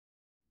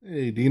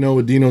Hey, Dino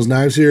with Dino's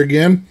Knives here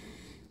again.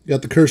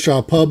 Got the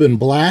Kershaw Pub in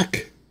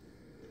black.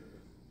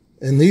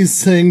 And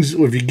these things,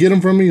 if you get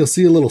them from me, you'll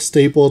see a little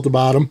staple at the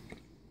bottom.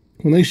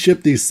 When they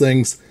ship these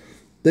things,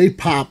 they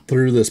pop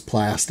through this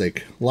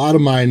plastic. A lot of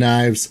my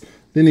knives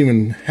weren't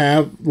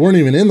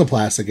even in the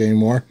plastic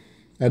anymore.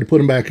 I had to put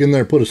them back in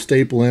there, put a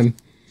staple in.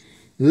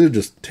 It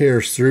just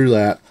tears through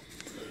that.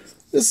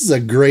 This is a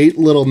great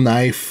little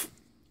knife,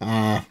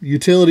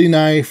 utility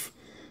knife.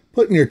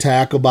 Put in your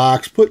tackle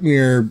box, put in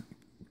your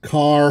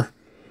car.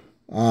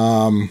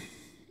 Again,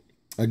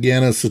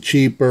 it's a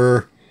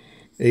cheaper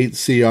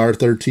 8CR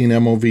 13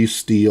 MOV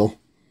steel,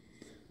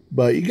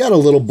 but you got a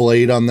little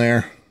blade on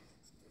there.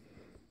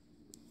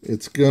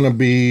 It's gonna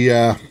be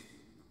you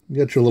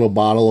got your little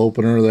bottle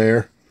opener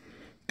there.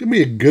 It's gonna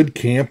be a good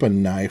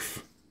camping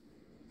knife.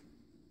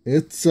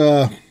 It's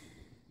I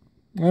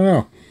don't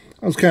know,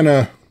 I was kind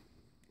of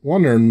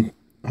wondering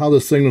how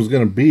this thing was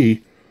gonna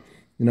be.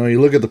 You know, you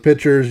look at the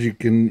pictures, you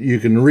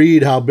can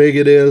read how big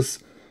it is,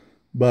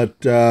 but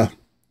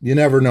you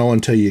never know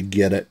until you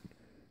get it.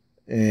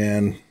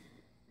 And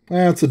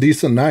it's a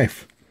decent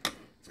knife.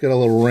 It's got a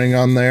little ring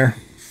on there.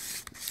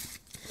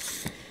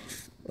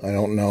 I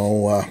don't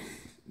know,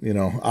 you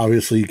know,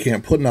 obviously you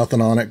can't put nothing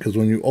on it because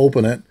when you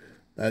open it,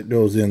 that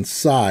goes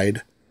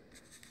inside.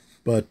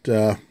 But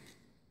yeah,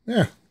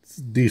 it's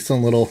a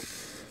decent little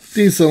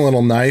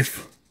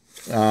knife.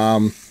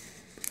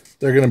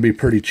 They're going to be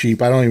pretty cheap.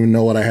 I don't even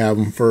know what I have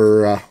them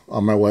for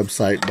on my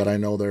website, but I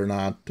know they're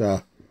not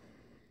going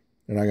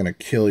to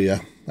kill you.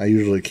 I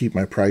usually keep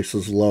my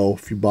prices low.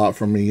 If you bought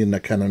from me, and I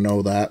kind of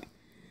know that.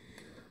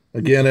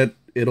 Again,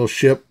 it'll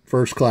ship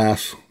first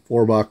class,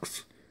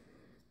 $4.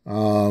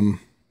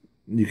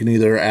 You can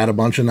either add a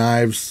bunch of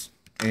knives,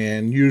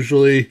 and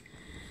usually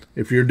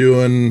if you're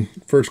doing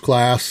first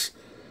class,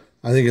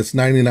 I think it's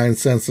 99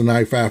 cents a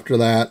knife after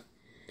that.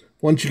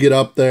 Once you get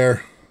up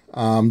there,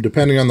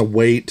 depending on the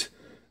weight,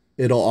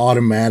 it'll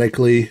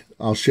automatically,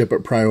 I'll ship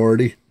it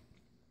priority.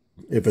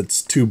 If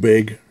it's too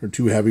big or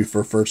too heavy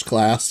for first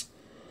class,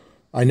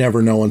 I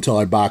never know until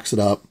I box it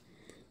up.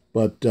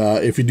 But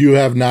if you do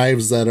have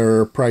knives that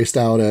are priced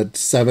out at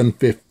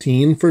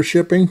 $7.15 for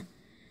shipping,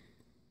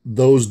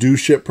 those do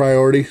ship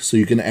priority, so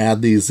you can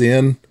add these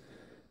in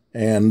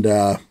and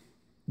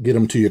get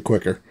them to you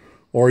quicker.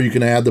 Or you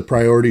can add the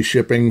priority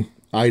shipping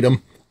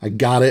item. I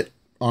got it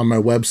on my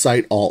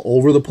website all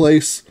over the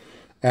place.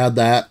 Add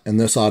that, and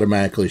this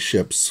automatically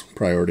ships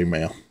priority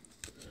mail.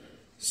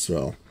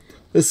 So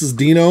this is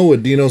Dino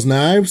with Dino's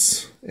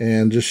Knives,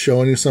 and just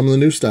showing you some of the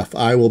new stuff.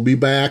 I will be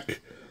back.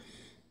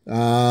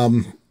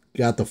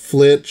 Got the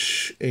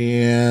Flitch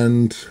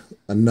and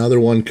another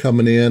one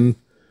coming in.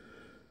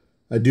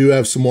 I do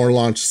have some more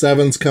Launch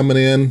 7s coming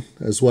in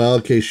as well,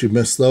 in case you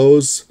missed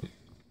those.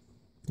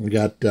 We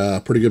got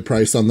a pretty good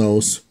price on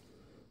those.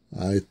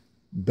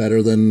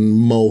 Better than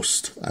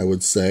most, I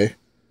would say.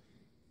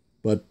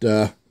 But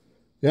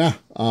yeah,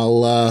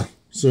 I'll as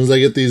soon as I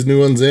get these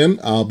new ones in,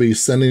 I'll be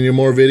sending you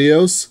more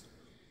videos.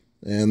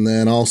 And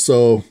then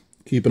also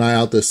keep an eye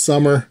out this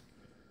summer.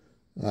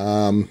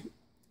 Some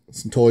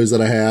toys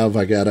that I have.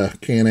 I got a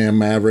Can-Am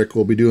Maverick.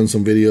 We'll be doing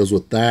some videos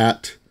with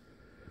that.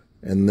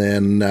 And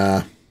then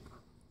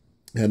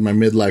had my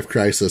midlife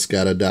crisis.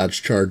 Got a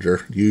Dodge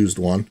Charger, used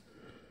one.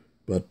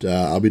 But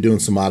I'll be doing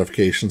some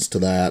modifications to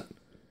that.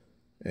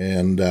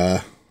 And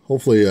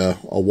hopefully a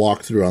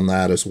walkthrough on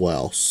that as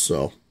well.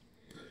 So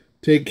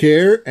take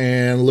care,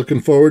 and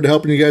looking forward to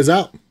helping you guys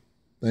out.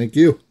 Thank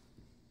you.